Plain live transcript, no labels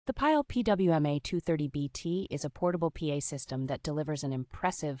The Pyle PWMA230BT is a portable PA system that delivers an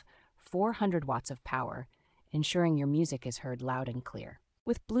impressive 400 watts of power, ensuring your music is heard loud and clear.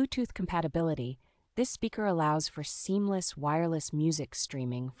 With Bluetooth compatibility, this speaker allows for seamless wireless music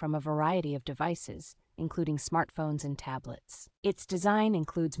streaming from a variety of devices, including smartphones and tablets. Its design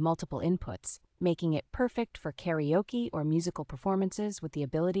includes multiple inputs, making it perfect for karaoke or musical performances with the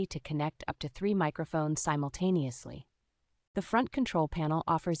ability to connect up to 3 microphones simultaneously. The front control panel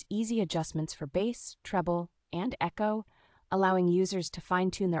offers easy adjustments for bass, treble, and echo, allowing users to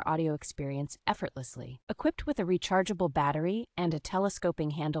fine-tune their audio experience effortlessly. Equipped with a rechargeable battery and a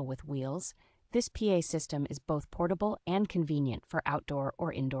telescoping handle with wheels, this PA system is both portable and convenient for outdoor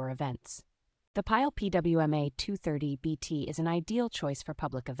or indoor events. The Pyle PWMA230BT is an ideal choice for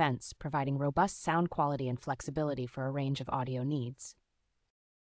public events, providing robust sound quality and flexibility for a range of audio needs.